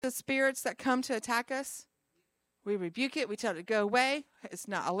the spirits that come to attack us, we rebuke it. We tell it to go away. It's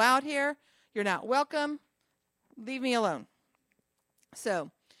not allowed here. You're not welcome. Leave me alone.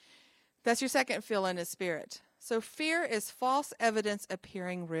 So that's your second feeling is spirit. So fear is false evidence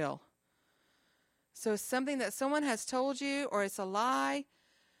appearing real. So it's something that someone has told you, or it's a lie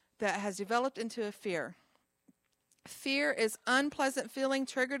that has developed into a fear. Fear is unpleasant feeling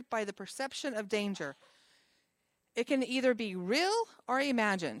triggered by the perception of danger. It can either be real or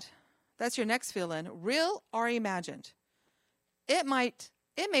imagined. That's your next feeling, real or imagined. It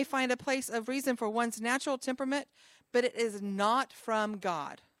may find a place of reason for one's natural temperament, but it is not from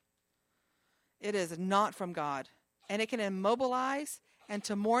God. It is not from God. And it can immobilize and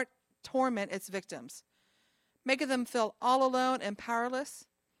torment its victims, making them feel all alone and powerless.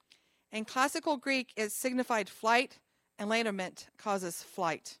 In classical Greek, it signified flight, and later meant causes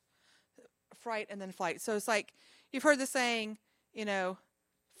flight. Fright and then flight. So it's like, you've heard the saying,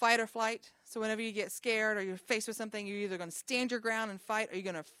 fight or flight. So whenever you get scared or you're faced with something, you're either going to stand your ground and fight or you're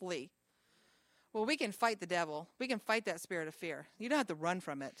going to flee. Well, we can fight the devil. We can fight that spirit of fear. You don't have to run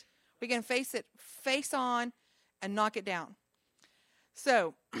from it. We can face it face on and knock it down.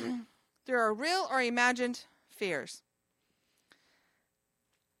 So there are real or imagined fears.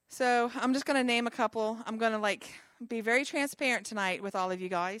 So I'm just going to name a couple. I'm going to be very transparent tonight with all of you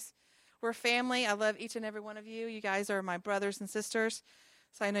guys. We're family. I love each and every one of you. You guys are my brothers and sisters.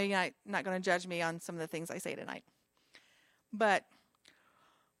 So I know you're not going to judge me on some of the things I say tonight. But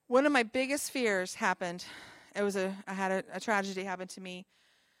one of my biggest fears happened. I had a tragedy happen to me.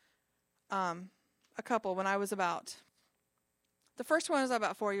 A couple when I was the first one was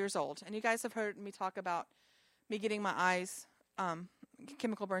about 4 years old. And you guys have heard me talk about me getting my eyes,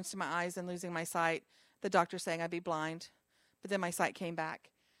 chemical burns to my eyes and losing my sight. The doctor saying I'd be blind. But then my sight came back.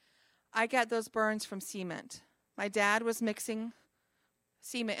 I got those burns from cement. My dad was mixing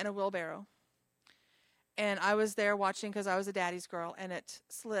cement in a wheelbarrow. And I was there watching because I was a daddy's girl, and it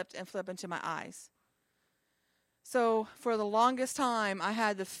slipped and flipped into my eyes. So for the longest time, I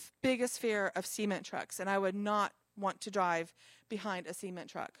had the biggest fear of cement trucks, and I would not want to drive behind a cement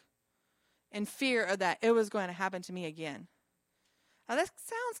truck in fear of that it was going to happen to me again. Now that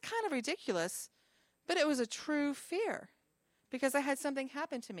sounds kind of ridiculous, but it was a true fear because I had something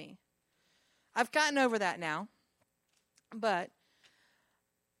happen to me. I've gotten over that now, but,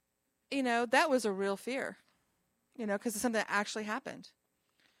 that was a real fear, because it's something that actually happened.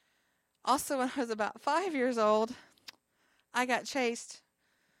 Also, when I was about 5 years old, I got chased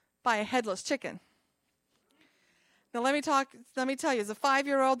by a headless chicken. Now, let me tell you, as a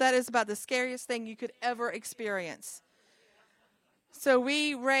 5-year-old, that is about the scariest thing you could ever experience. So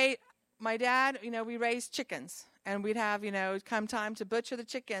my dad, we raised chickens. And we'd have, come time to butcher the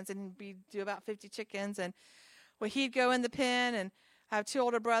chickens, and we'd do about 50 chickens. And he'd go in the pen, and I have 2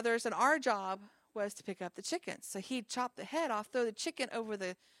 older brothers, and our job was to pick up the chickens. So he'd chop the head off, throw the chicken over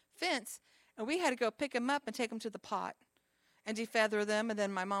the fence, and we had to go pick them up and take them to the pot and defeather them, and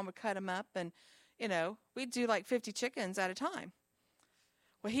then my mom would cut them up, and, we'd do 50 chickens at a time.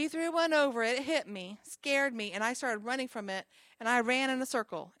 Well, he threw one over, it hit me, scared me, and I started running from it, and I ran in a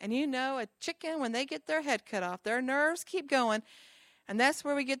circle. And a chicken, when they get their head cut off, their nerves keep going, and that's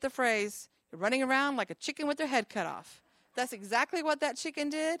where we get the phrase, you're running around like a chicken with their head cut off. That's exactly what that chicken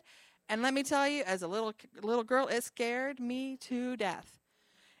did, and let me tell you, as a little girl, it scared me to death.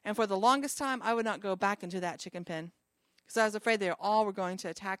 And for the longest time, I would not go back into that chicken pen because I was afraid they all were going to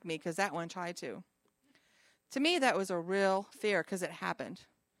attack me because that one tried to. To me, that was a real fear because it happened.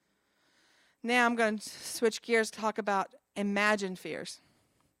 Now I'm going to switch gears to talk about imagined fears.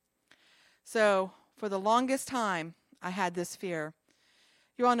 So for the longest time, I had this fear.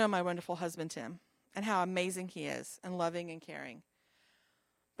 You all know my wonderful husband, Tim, and how amazing he is and loving and caring.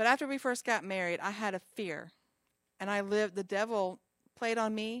 But after we first got married, I had a fear. And the devil played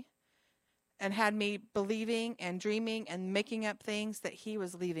on me and had me believing and dreaming and making up things that he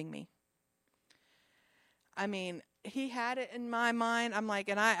was leaving me. He had it in my mind.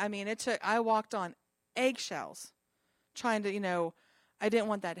 I walked on eggshells trying to, I didn't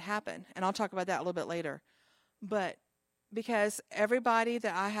want that to happen. And I'll talk about that a little bit later. But because everybody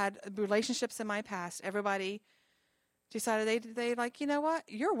that I had relationships in my past, everybody decided they you know what,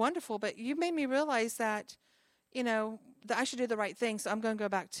 you're wonderful, but you made me realize that, that I should do the right thing. So I'm going to go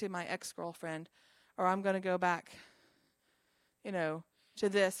back to my ex-girlfriend, or I'm going to go back, to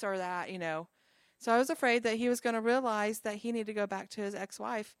this or that, So I was afraid that he was going to realize that he needed to go back to his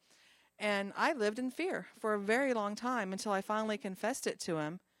ex-wife. And I lived in fear for a very long time until I finally confessed it to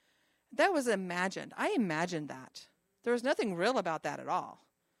him. That was imagined. I imagined that. There was nothing real about that at all.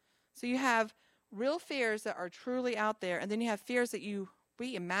 So you have real fears that are truly out there, and then you have fears that you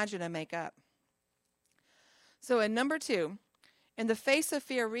we imagine and make up. So in number 2, in the face of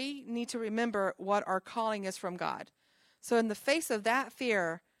fear, we need to remember what our calling is from God. So in the face of that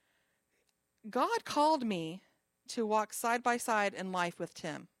fear, God called me to walk side by side in life with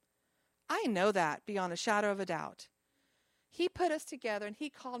Tim. I know that beyond a shadow of a doubt. He put us together, and he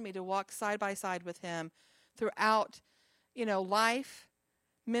called me to walk side by side with him throughout, life,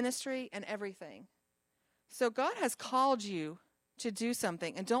 ministry, and everything. So God has called you to do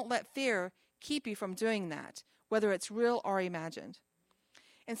something, and don't let fear keep you from doing that, whether it's real or imagined.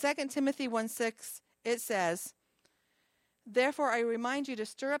 In 2 Timothy 1:6, it says, "Therefore I remind you to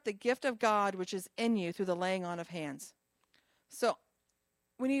stir up the gift of God which is in you through the laying on of hands." So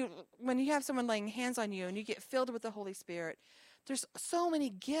when you have someone laying hands on you and you get filled with the Holy Spirit, there's so many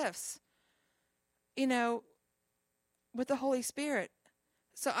gifts, with the Holy Spirit.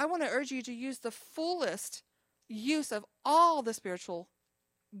 So I want to urge you to use the fullest use of all the spiritual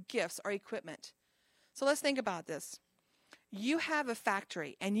gifts or equipment. So let's think about this. You have a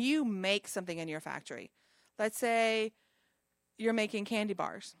factory and you make something in your factory. Let's say you're making candy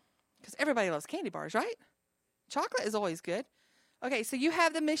bars, because everybody loves candy bars, right? Chocolate is always good. Okay, so you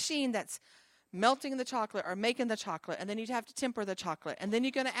have the machine that's melting the chocolate or making the chocolate, and then you have to temper the chocolate. And then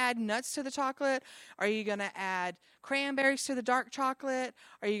you're going to add nuts to the chocolate. Are you going to add cranberries to the dark chocolate?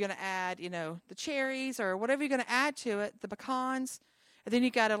 Are you going to add, the cherries or whatever you're going to add to it, the pecans? And then you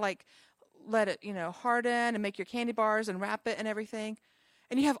got to let it, harden and make your candy bars and wrap it and everything.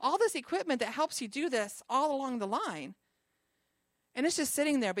 And you have all this equipment that helps you do this all along the line. And it's just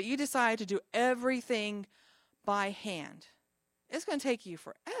sitting there, but you decide to do everything by hand. It's going to take you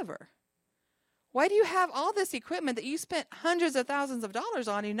forever. Why do you have all this equipment that you spent hundreds of thousands of dollars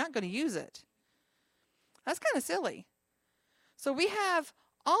on and you're not going to use it? That's kind of silly. So we have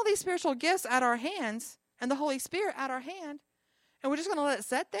all these spiritual gifts at our hands and the Holy Spirit at our hand, and we're just going to let it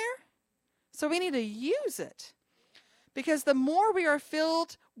sit there? So we need to use it. Because the more we are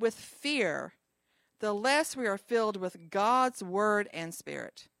filled with fear, the less we are filled with God's Word and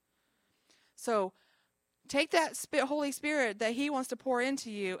Spirit. So take that Holy Spirit that He wants to pour into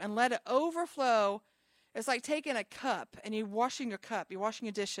you and let it overflow. It's like taking a cup and you're washing your cup, you're washing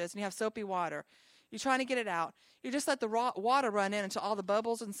your dishes, and you have soapy water. You're trying to get it out. You just let the raw water run in until all the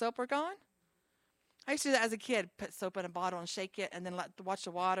bubbles and soap are gone. I used to do that as a kid, put soap in a bottle and shake it, and then watch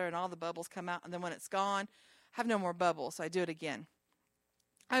the water and all the bubbles come out, and then when it's gone, have no more bubbles, so I do it again.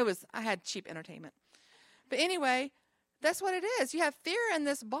 I had cheap entertainment. But anyway, that's what it is. You have fear in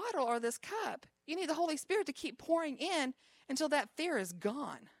this bottle or this cup. You need the Holy Spirit to keep pouring in until that fear is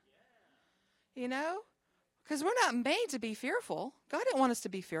gone. Because we're not made to be fearful. God didn't want us to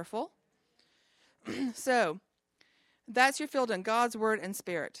be fearful. So that's your filled in God's Word and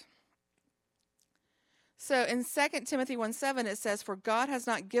Spirit. So in 2 Timothy 1:7, it says, "For God has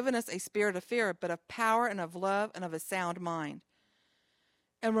not given us a spirit of fear, but of power and of love and of a sound mind."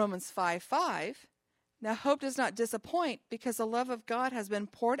 In Romans 5:5, "Now hope does not disappoint, because the love of God has been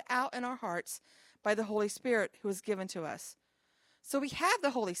poured out in our hearts by the Holy Spirit who is given to us." So we have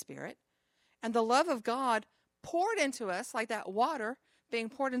the Holy Spirit, and the love of God poured into us, like that water being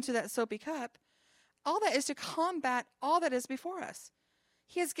poured into that soapy cup. All that is to combat all that is before us.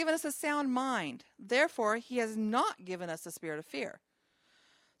 He has given us a sound mind. Therefore, He has not given us a spirit of fear.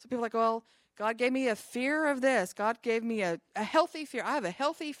 So people are like, well, God gave me a fear of this. God gave me a healthy fear. I have a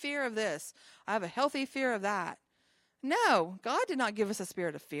healthy fear of this. I have a healthy fear of that. No, God did not give us a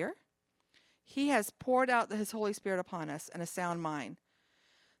spirit of fear. He has poured out His Holy Spirit upon us and a sound mind.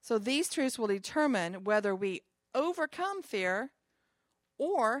 So these truths will determine whether we overcome fear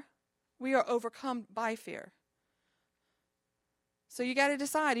or we are overcome by fear. So you got to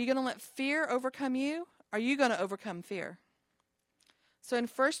decide, are you going to let fear overcome you? Or are you going to overcome fear? So in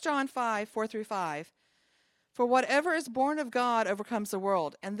 1 John 5:4-5, "For whatever is born of God overcomes the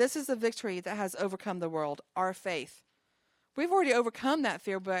world, and this is the victory that has overcome the world, our faith." We've already overcome that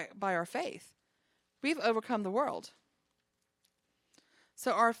fear by our faith. We've overcome the world.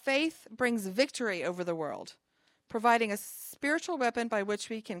 So our faith brings victory over the world, providing a spiritual weapon by which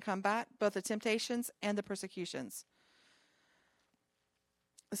we can combat both the temptations and the persecutions.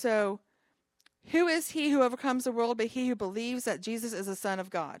 So, who is he who overcomes the world but he who believes that Jesus is the Son of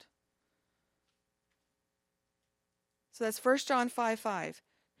God? So that's 1 John 5:5.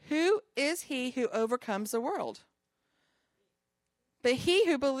 Who is he who overcomes the world? But he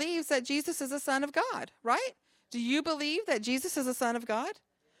who believes that Jesus is the Son of God, right? Do you believe that Jesus is the Son of God?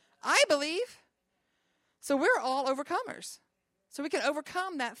 I believe. So we're all overcomers. So we can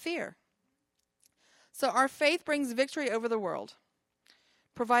overcome that fear. So our faith brings victory over the world,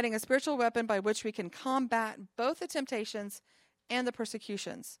 providing a spiritual weapon by which we can combat both the temptations and the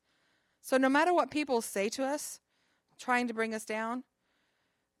persecutions. So no matter what people say to us, trying to bring us down,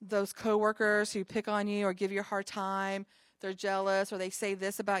 those coworkers who pick on you or give you a hard time, they're jealous, or they say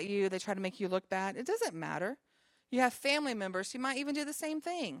this about you, they try to make you look bad, it doesn't matter. You have family members who might even do the same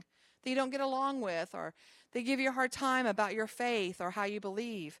thing that you don't get along with, or they give you a hard time about your faith or how you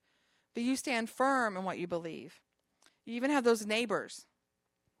believe, but you stand firm in what you believe. You even have those neighbors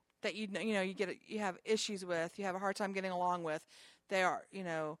that you have issues with, you have a hard time getting along with. They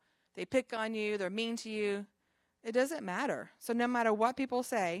pick on you, they're mean to you. It doesn't matter. So no matter what people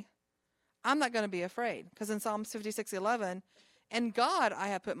say, I'm not going to be afraid, because in Psalms 56:11, in God I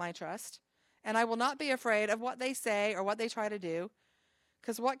have put my trust, and I will not be afraid of what they say or what they try to do,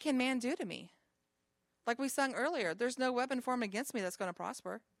 because what can man do to me? Like we sung earlier, there's no weapon formed against me that's going to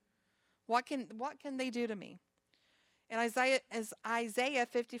prosper. What can they do to me? In Isaiah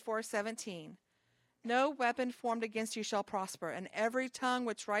 54:17, no weapon formed against you shall prosper, and every tongue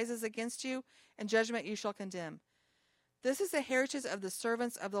which rises against you in judgment you shall condemn. This is the heritage of the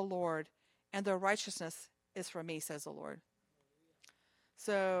servants of the Lord, and their righteousness is for me, says the Lord.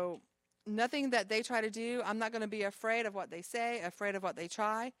 So nothing that they try to do, I'm not going to be afraid of what they say, afraid of what they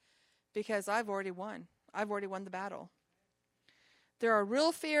try, because I've already won. I've already won the battle. There are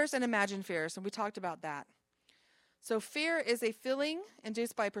real fears and imagined fears, and we talked about that. So fear is a feeling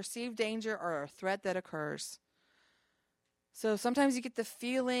induced by perceived danger or a threat that occurs. So sometimes you get the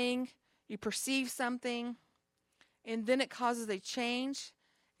feeling, you perceive something, and then it causes a change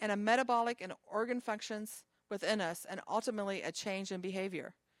in a metabolic and organ functions within us, and ultimately a change in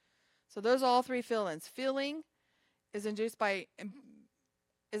behavior. So those are all three feelings. Feeling is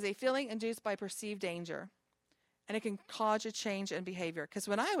a feeling induced by perceived danger, and it can cause a change in behavior. Because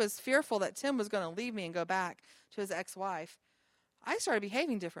when I was fearful that Tim was going to leave me and go back to his ex-wife, I started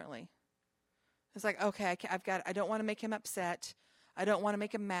behaving differently. It's like, okay, I don't want to make him upset. I don't want to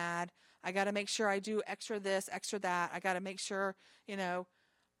make him mad. I got to make sure I do extra this, extra that. I got to make sure,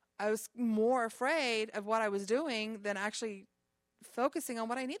 I was more afraid of what I was doing than actually focusing on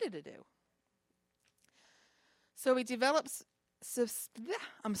what I needed to do. So we developed,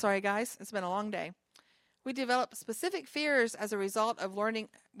 I'm sorry guys, it's been a long day. We develop specific fears as a result of learning,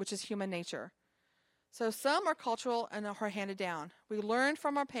 which is human nature. So some are cultural and are handed down. We learn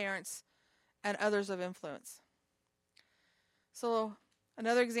from our parents and others of influence. So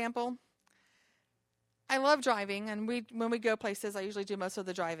another example, I love driving, and when we go places, I usually do most of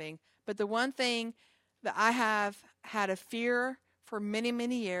the driving. But the one thing that I have had a fear for many,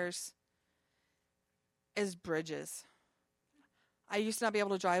 many years is bridges. I used to not be able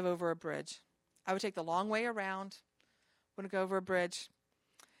to drive over a bridge. I would take the long way around, wouldn't go over a bridge.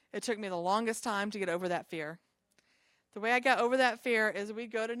 It took me the longest time to get over that fear. The way I got over that fear is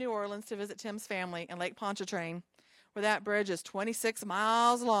we'd go to New Orleans to visit Tim's family in Lake Pontchartrain, where that bridge is 26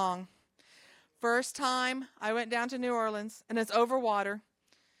 miles long. First time I went down to New Orleans, and it's over water.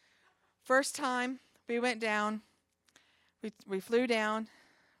 First time we went down, we flew down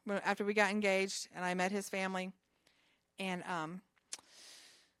after we got engaged, and I met his family. And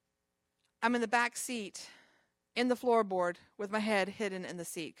I'm in the back seat in the floorboard with my head hidden in the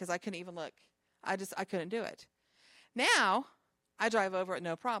seat because I couldn't even look. I couldn't do it. Now, I drive over it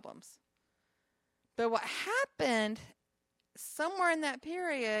no problems. But what happened, somewhere in that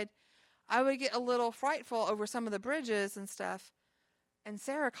period, I would get a little frightful over some of the bridges and stuff, and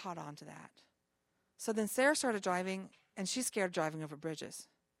Sarah caught on to that. So then Sarah started driving, and she's scared of driving over bridges.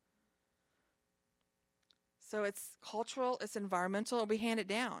 So it's cultural, it's environmental, and we hand it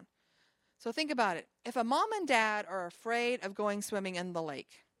down. So think about it. If a mom and dad are afraid of going swimming in the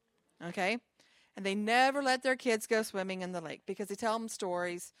lake, okay, and they never let their kids go swimming in the lake because they tell them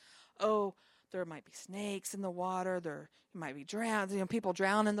stories, oh, there might be snakes in the water, you might be drowned, people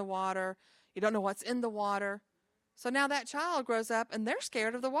drown in the water, you don't know what's in the water. So now that child grows up and they're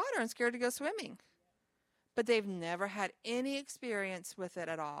scared of the water and scared to go swimming. But they've never had any experience with it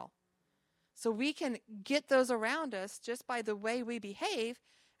at all. So we can get those around us just by the way we behave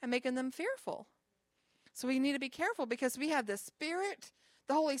and making them fearful. So we need to be careful because we have the Spirit,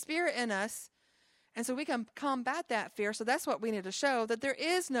 the Holy Spirit in us, and so we can combat that fear. So that's what we need to show, that there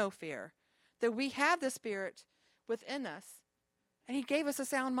is no fear, that we have the Spirit within us, and He gave us a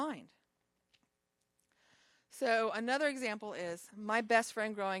sound mind. So another example is my best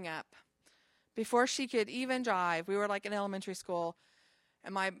friend growing up. Before she could even drive, we were like in elementary school,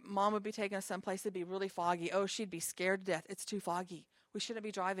 and my mom would be taking us someplace that'd be really foggy. Oh, she'd be scared to death. It's too foggy. We shouldn't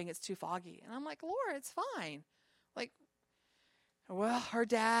be driving. It's too foggy. And I'm like, Laura, it's fine. Well, her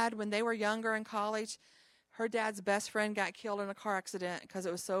dad, when they were younger in college, her dad's best friend got killed in a car accident because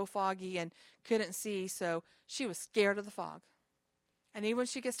it was so foggy and couldn't see, so she was scared of the fog. And even when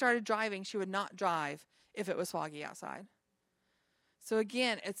she gets started driving, she would not drive if it was foggy outside. So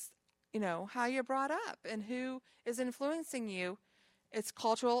again, it's, how you're brought up and who is influencing you. It's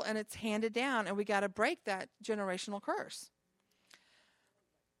cultural and it's handed down, and we got to break that generational curse.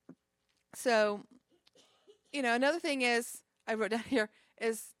 So, another thing is, I wrote down here,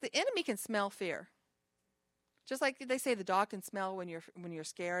 is the enemy can smell fear. Just like they say the dog can smell when you're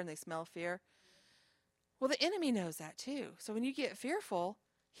scared and they smell fear. Well, the enemy knows that too. So when you get fearful,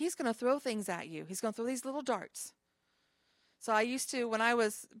 he's going to throw things at you. He's going to throw these little darts. So I used to,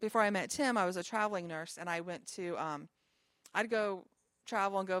 before I met Tim, I was a traveling nurse, and I went to, I'd go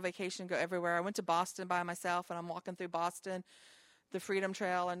travel and go vacation, go everywhere. I went to Boston by myself, and I'm walking through Boston, the Freedom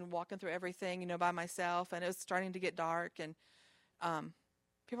Trail, and walking through everything, by myself, and it was starting to get dark, and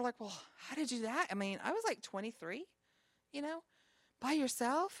people are like, well, how did you do that? I mean, I was like 23, by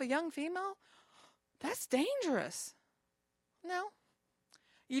yourself, a young female. That's dangerous. No.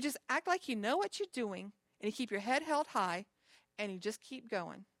 You just act like you know what you're doing, and you keep your head held high, and you just keep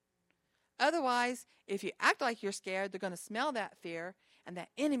going. Otherwise, if you act like you're scared, they're going to smell that fear, and that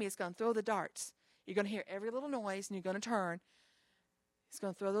enemy is going to throw the darts. You're going to hear every little noise, and you're going to turn. He's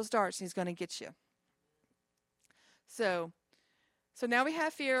going to throw those darts, and he's going to get you. So now we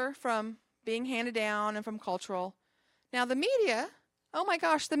have fear from being handed down and from cultural. Now the media, oh my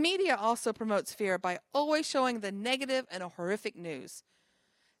gosh, the media also promotes fear by always showing the negative and horrific news.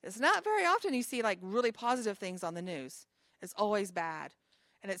 It's not very often you see like really positive things on the news. It's always bad,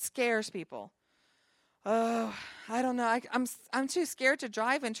 and it scares people. Oh, I don't know. I'm too scared to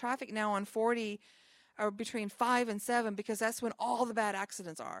drive in traffic now on 40 or between 5 and 7 because that's when all the bad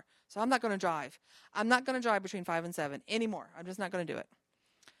accidents are. So I'm not going to drive. I'm not going to drive between 5 and 7 anymore. I'm just not going to do it.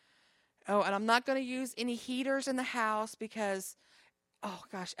 Oh, and I'm not going to use any heaters in the house because, oh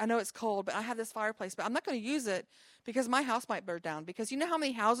gosh, I know it's cold, but I have this fireplace, but I'm not going to use it because my house might burn down. Because you know how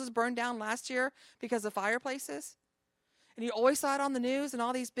many houses burned down last year because of fireplaces? And you always saw it on the news and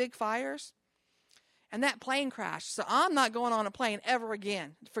all these big fires. And that plane crashed. So I'm not going on a plane ever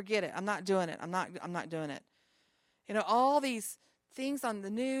again. Forget it. I'm not doing it. I'm not doing it. All these things on the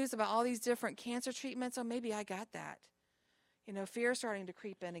news about all these different cancer treatments. Oh, maybe I got that. Fear starting to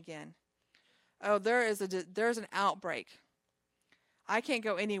creep in again. Oh, there's an outbreak. I can't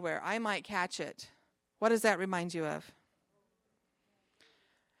go anywhere. I might catch it. What does that remind you of?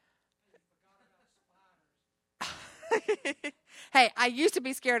 Hey, I used to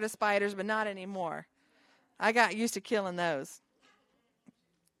be scared of spiders, but not anymore. I got used to killing those.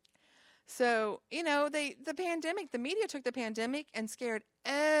 So, the pandemic, the media took the pandemic and scared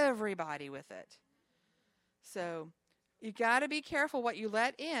everybody with it. So, you got to be careful what you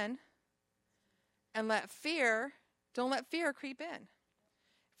let in and don't let fear creep in.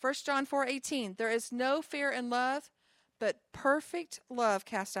 1 John 4:18, there is no fear in love, but perfect love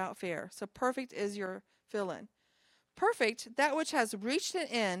casts out fear. So perfect is your fill-in. Perfect, that which has reached an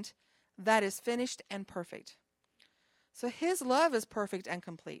end, that is finished and perfect. So his love is perfect and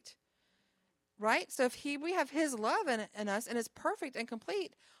complete. Right? So if we have his love in us and it's perfect and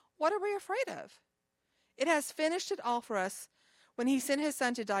complete, what are we afraid of? It has finished it all for us when he sent his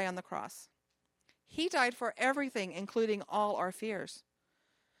son to die on the cross. He died for everything, including all our fears.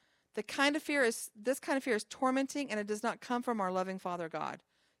 This kind of fear is tormenting, and it does not come from our loving Father God.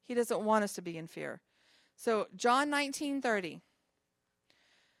 He doesn't want us to be in fear. So John 19:30,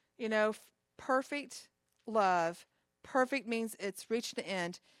 perfect love. Perfect means it's reached an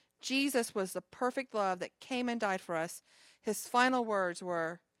end. Jesus was the perfect love that came and died for us. His final words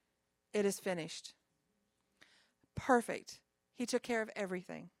were, "It is finished." Perfect. He took care of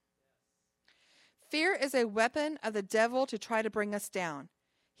everything. Fear is a weapon of the devil to try to bring us down.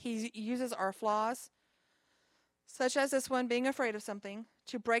 He uses our flaws, such as this one, being afraid of something,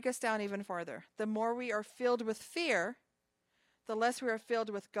 to break us down even farther. The more we are filled with fear, the less we are filled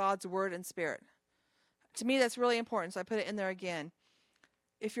with God's word and spirit. To me, that's really important, so I put it in there again.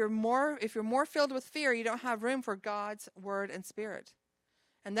 If you're more filled with fear, you don't have room for God's word and spirit.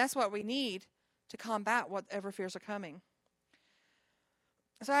 And that's what we need to combat whatever fears are coming.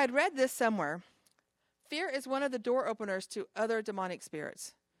 So I had read this somewhere. Fear is one of the door openers to other demonic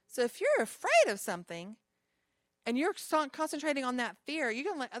spirits. So if you're afraid of something and you're concentrating on that fear, you're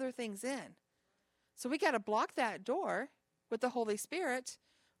going to let other things in. So we got to block that door with the Holy Spirit,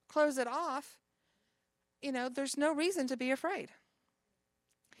 close it off. There's no reason to be afraid.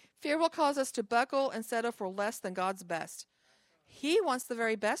 Fear will cause us to buckle and settle for less than God's best. He wants the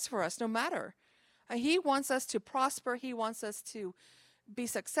very best for us, no matter. He wants us to prosper. He wants us to be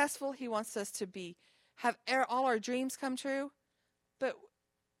successful. He wants us to have all our dreams come true. But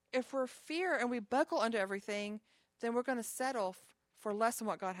if we're fear and we buckle under everything, then we're going to settle for less than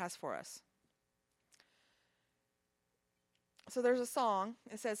what God has for us. So there's a song.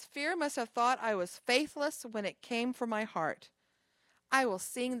 It says, fear must have thought I was faithless when it came from my heart. I will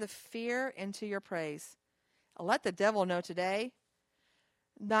sing the fear into your praise. I'll let the devil know today,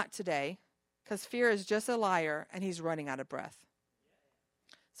 not today, because fear is just a liar and he's running out of breath.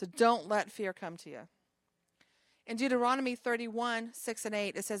 So don't let fear come to you. In Deuteronomy 31, 6 and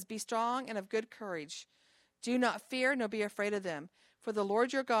 8, it says, be strong and of good courage. Do not fear, nor be afraid of them. For the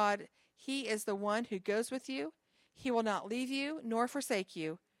Lord your God, he is the one who goes with you. He will not leave you nor forsake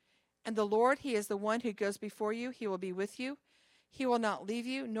you. And the Lord, he is the one who goes before you. He will be with you. He will not leave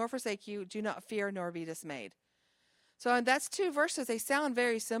you nor forsake you. Do not fear nor be dismayed. So that's two verses. They sound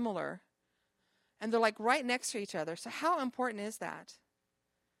very similar. And they're like right next to each other. So how important is that?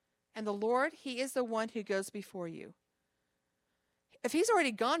 And the Lord, he is the one who goes before you. If he's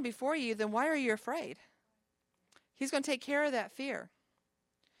already gone before you, then why are you afraid? He's going to take care of that fear.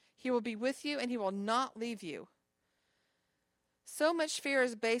 He will be with you and he will not leave you. So much fear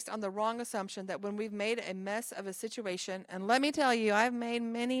is based on the wrong assumption that when we've made a mess of a situation, and let me tell you, I've made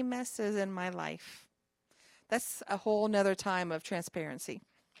many messes in my life. That's a whole nother time of transparency.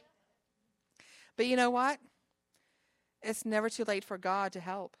 But you know what? It's never too late for God to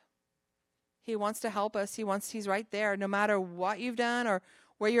help. He wants to help us. He's right there. No matter what you've done or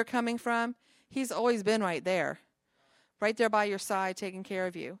where you're coming from, he's always been right there by your side, taking care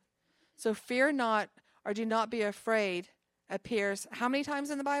of you. So fear not, or do not be afraid appears how many times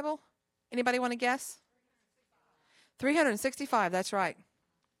in the Bible? Anybody want to guess? 365, that's right.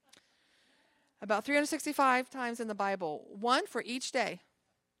 About 365 times in the Bible, one for each day.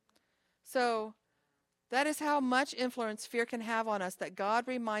 So that is how much influence fear can have on us, that God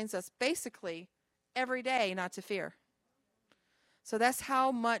reminds us basically every day not to fear. So that's how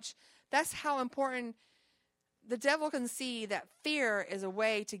important the devil can see that fear is a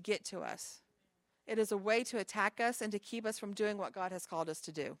way to get to us. It is a way to attack us and to keep us from doing what God has called us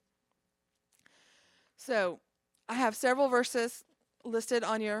to do. So I have several verses listed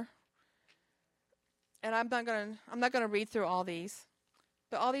on your, and I'm not going to read through all these,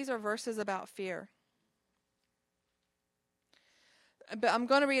 but all these are verses about fear. But I'm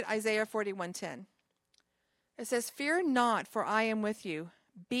going to read Isaiah 41:10. It says, fear not, for I am with you.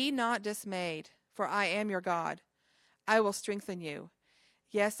 Be not dismayed, for I am your God. I will strengthen you.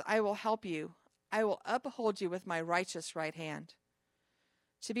 Yes, I will help you. I will uphold you with my righteous right hand.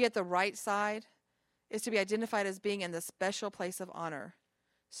 To be at the right side is to be identified as being in the special place of honor.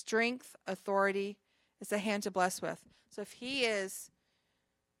 Strength, authority is the hand to bless with. So if he is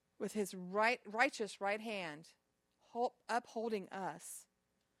with his righteous right hand upholding us,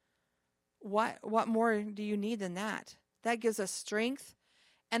 what more do you need than that? That gives us strength,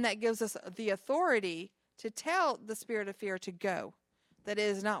 and that gives us the authority to tell the spirit of fear to go, that it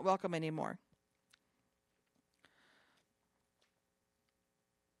is not welcome anymore.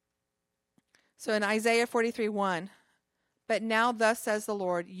 So in Isaiah 43:1, but now thus says the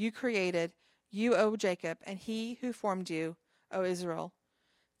Lord, you created, you, O Jacob, and he who formed you, O Israel.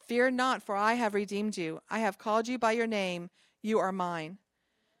 Fear not, for I have redeemed you. I have called you by your name. You are mine.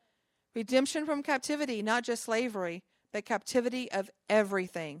 Redemption from captivity, not just slavery, but captivity of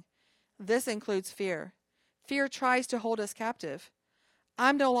everything. This includes fear. Fear tries to hold us captive.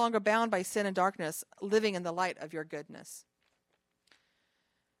 I'm no longer bound by sin and darkness, living in the light of your goodness.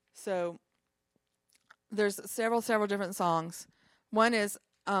 So there's several different songs. One is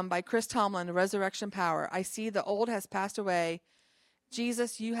by Chris Tomlin, Resurrection Power. I see the old has passed away.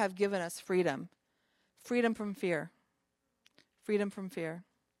 Jesus, you have given us freedom. Freedom from fear. Freedom from fear.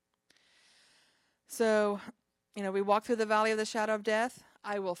 So, we walk through the valley of the shadow of death.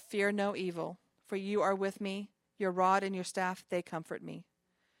 I will fear no evil, for you are with me. Your rod and your staff, they comfort me.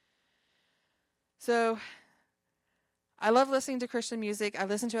 So, I love listening to Christian music. I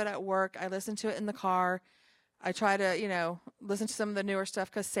listen to it at work. I listen to it in the car. I try to, listen to some of the newer stuff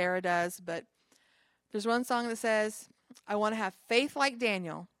because Sarah does. But there's one song that says, I want to have faith like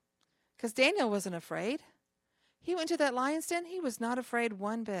Daniel, because Daniel wasn't afraid. He went to that lion's den. He was not afraid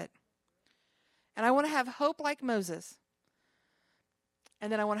one bit. And I want to have hope like Moses.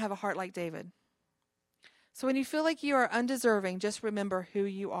 And then I want to have a heart like David. So when you feel like you are undeserving, just remember who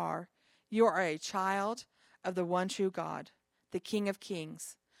you are. You are a child of the one true God, the King of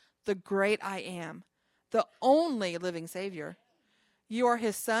Kings, the great I am, the only living Savior. You are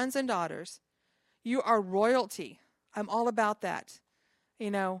his sons and daughters. You are royalty. I'm all about that. We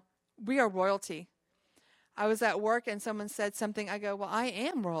are royalty. I was at work and someone said something. I go, well, I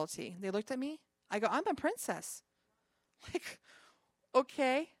am royalty. They looked at me. I go, I'm a princess. Like,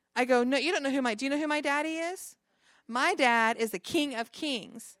 okay. I go, no, you don't know do you know who my daddy is? My dad is the King of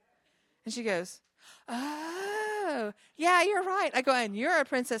Kings. And she goes, oh, yeah, you're right. I go, and you're a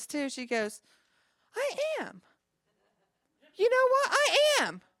princess too. She goes, I am. You know what? I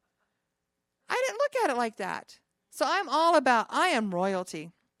am. I didn't look at it like that. So I'm all about, I am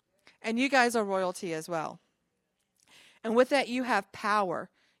royalty. And you guys are royalty as well. And with that, you have power.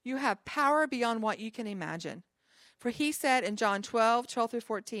 You have power beyond what you can imagine. For he said in John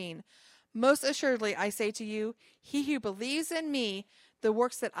 12:12-14, most assuredly I say to you, he who believes in me, the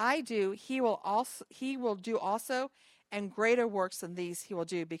works that I do, he will do also, and greater works than these he will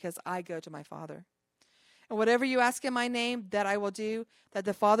do, because I go to my Father. And whatever you ask in my name, that I will do, that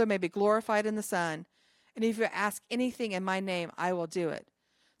the Father may be glorified in the Son. And if you ask anything in my name, I will do it.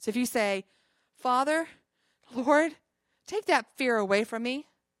 So if you say, Father, Lord, take that fear away from me,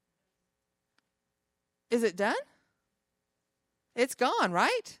 is it done? It's gone,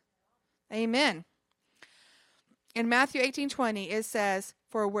 right? Amen. In Matthew 18:20, it says,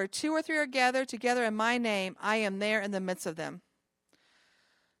 for where 2 or 3 are gathered together in my name, I am there in the midst of them.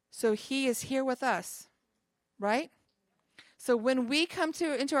 So he is here with us, right? So when we come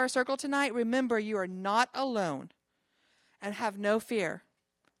into our circle tonight, remember you are not alone, and have no fear.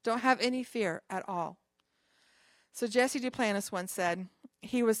 Don't have any fear at all. So Jesse Duplantis once said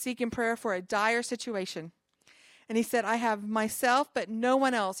he was seeking prayer for a dire situation. And he said, I have myself, but no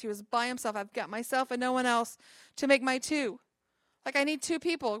one else. He was by himself. I've got myself and no one else to make my 2. Like I need 2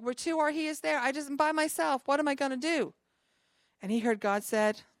 people. Where 2 are, he is there. I just am by myself. What am I going to do? And he heard God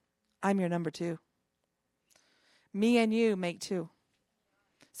said, I'm your number 2. Me and you make 2.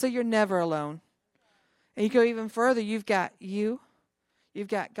 So you're never alone. And you go even further. You've got you. You've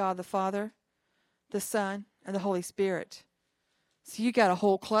got God the Father, the Son, and the Holy Spirit. So you got a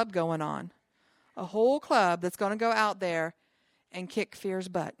whole club going on. A whole club that's going to go out there and kick fear's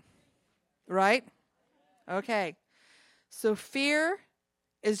butt. Right? Okay. So fear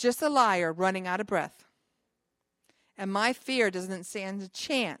is just a liar running out of breath. And my fear doesn't stand a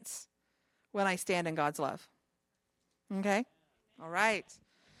chance when I stand in God's love. Okay? All right.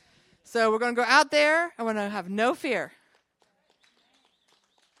 So we're going to go out there and we're going to have no fear.